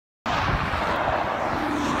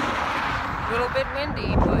little bit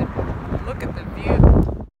windy, but look at the view.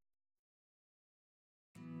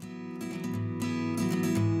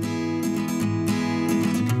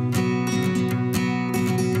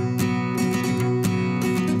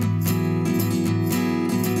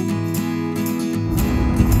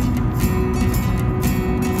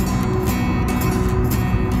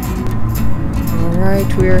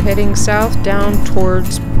 Alright, we are heading south down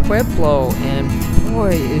towards Pueblo, and boy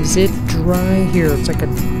is it dry here. It's like a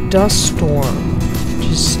dust storm.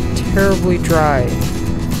 Just terribly dry.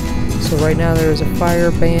 So right now there is a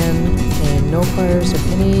fire ban and no fires at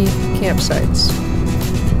any campsites.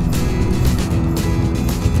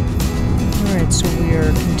 Alright, so we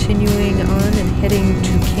are continuing on and heading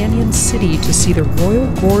to Canyon City to see the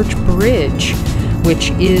Royal Gorge Bridge,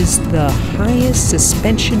 which is the highest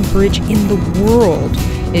suspension bridge in the world.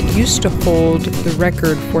 It used to hold the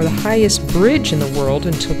record for the highest bridge in the world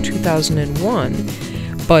until 2001,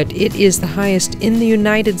 but it is the highest in the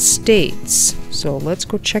United States. So let's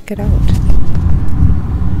go check it out.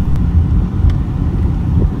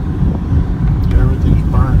 Everything's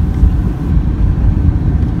burnt.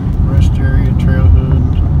 Rest area, trailhead,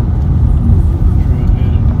 and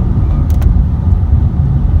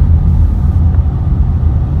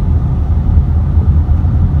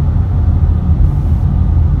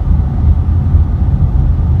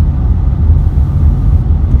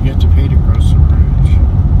you have to pay to cross the bridge.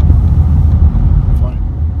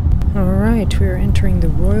 Alright, we are entering the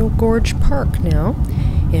Royal Gorge Park now,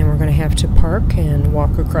 and we're going to have to park and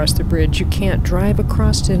walk across the bridge. You can't drive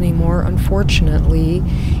across it anymore, unfortunately.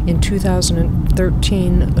 In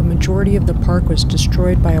 2013, the majority of the park was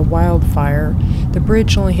destroyed by a wildfire. The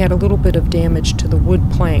bridge only had a little bit of damage to the wood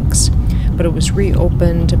planks, but it was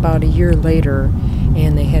reopened about a year later,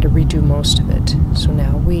 and they had to redo most of it. So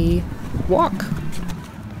now we walk.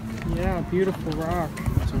 Yeah, beautiful rock.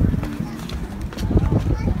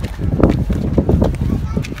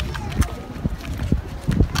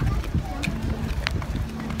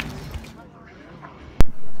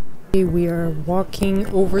 We are walking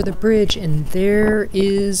over the bridge, and there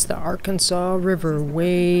is the Arkansas River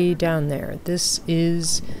way down there. This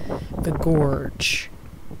is the gorge.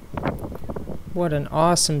 What an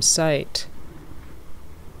awesome sight.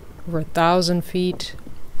 Over 1,000 feet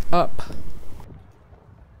up.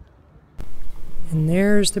 And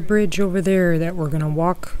there's the bridge over there that we're going to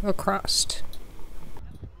walk across.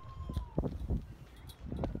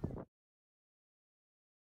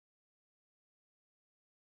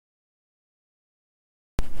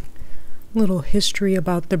 Little history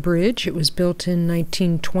about the bridge. It was built in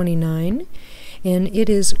 1929, and it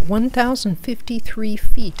is 1,053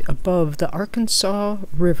 feet above the Arkansas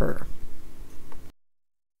River.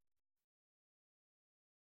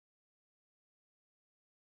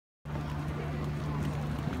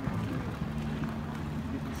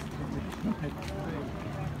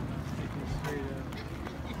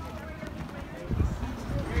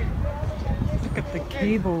 Look at the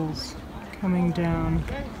cables coming down.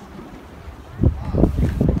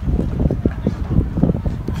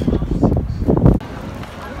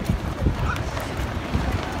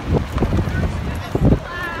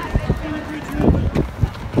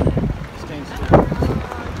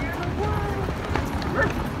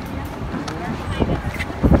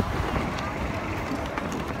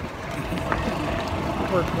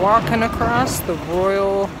 We're walking across the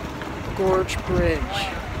Royal Gorge Bridge.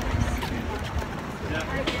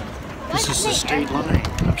 this is the state line.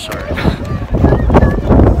 I'm sorry.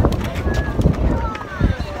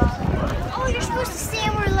 Oh, you're supposed to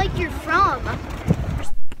stand where like you're from.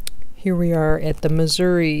 Here we are at the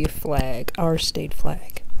Missouri flag, our state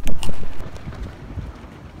flag.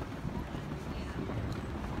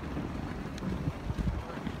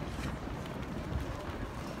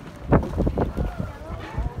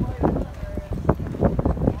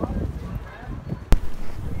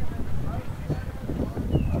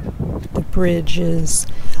 The bridge is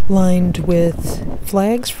lined with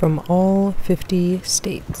flags from all 50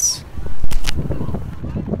 states.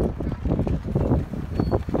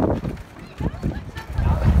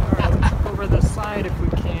 Over the side if we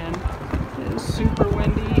can. It is super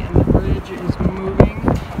windy and the bridge is moving.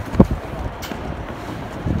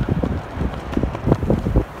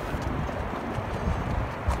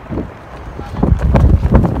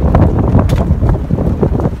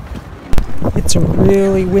 It's a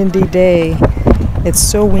really windy day. It's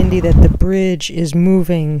so windy that the bridge is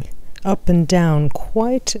moving up and down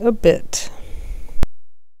quite a bit.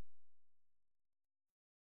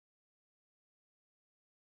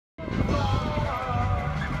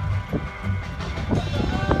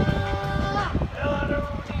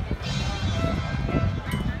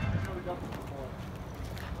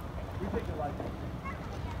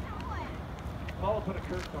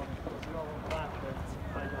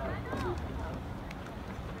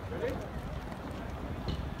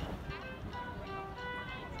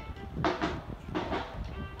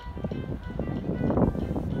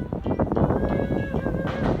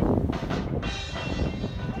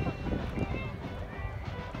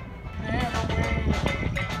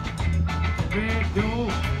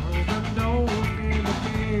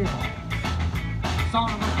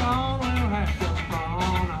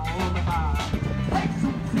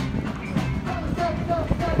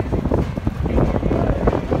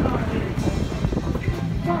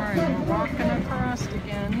 We're walking across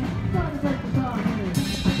again.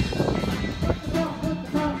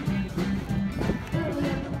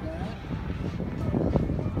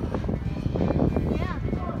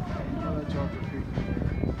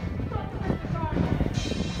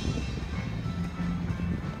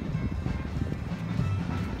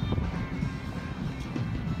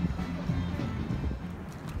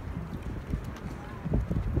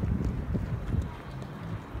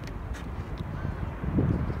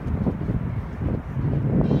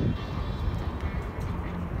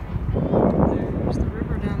 There's the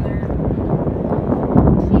river down there.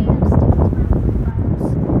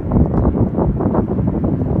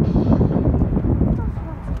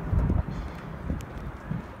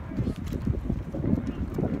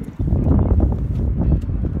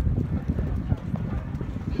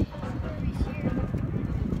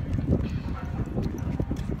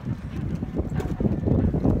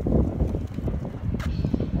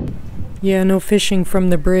 Yeah, no fishing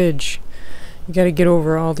from the bridge. You gotta get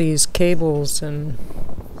over all these cables and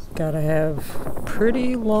gotta have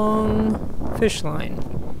pretty long fish line.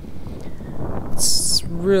 It's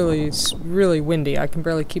really windy. I can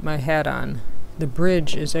barely keep my hat on. The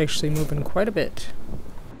bridge is actually moving quite a bit.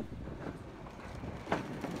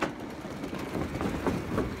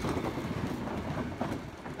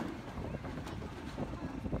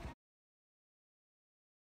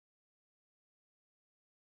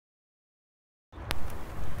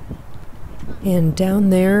 And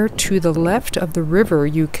down there to the left of the river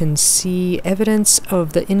you can see evidence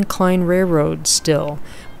of the incline railroad still.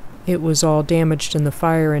 It was all damaged in the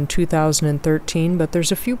fire in 2013, but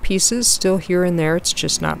there's a few pieces still here and there. It's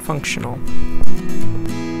just not functional.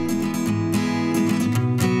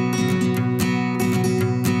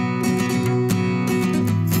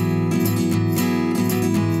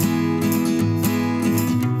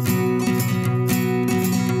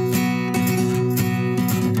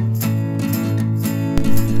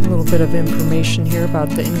 A little bit of information here about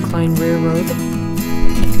the incline railroad.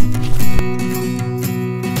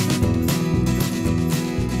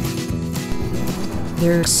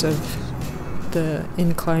 There's the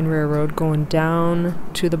incline railroad going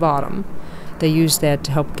down to the bottom. They use that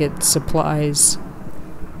to help get supplies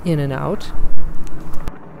in and out.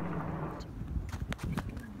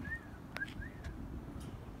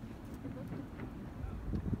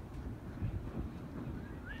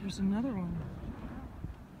 There's another one.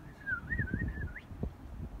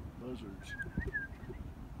 Lizards.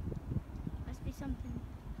 Must be something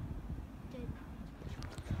dead.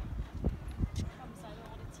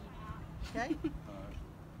 Okay.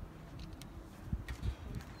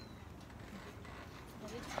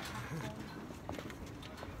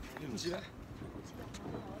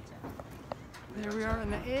 There we are on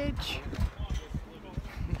the edge.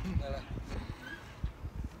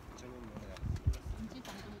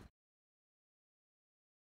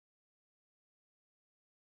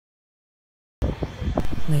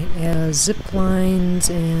 They have zip lines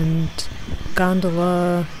and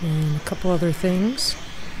gondola and a couple other things.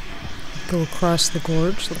 Go across the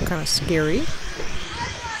gorge, look kind of scary.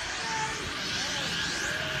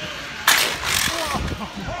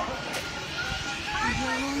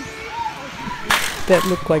 That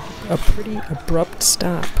looked like a pretty abrupt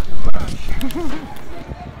stop.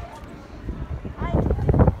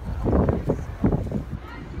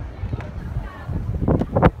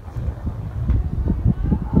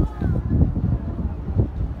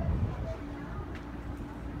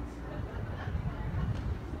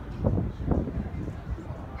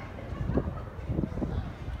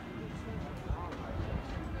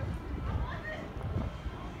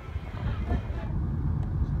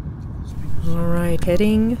 Alright,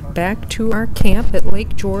 heading back to our camp at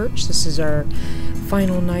Lake George. This is our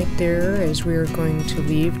final night there as we are going to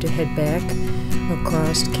leave to head back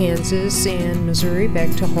across Kansas and Missouri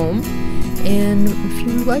back to home. And if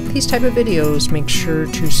you like these type of videos, make sure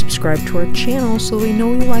to subscribe to our channel so we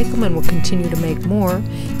know you like them and we'll continue to make more.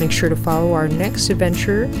 Make sure to follow our next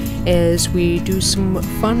adventure as we do some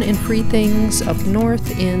fun and free things up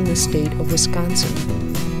north in the state of Wisconsin.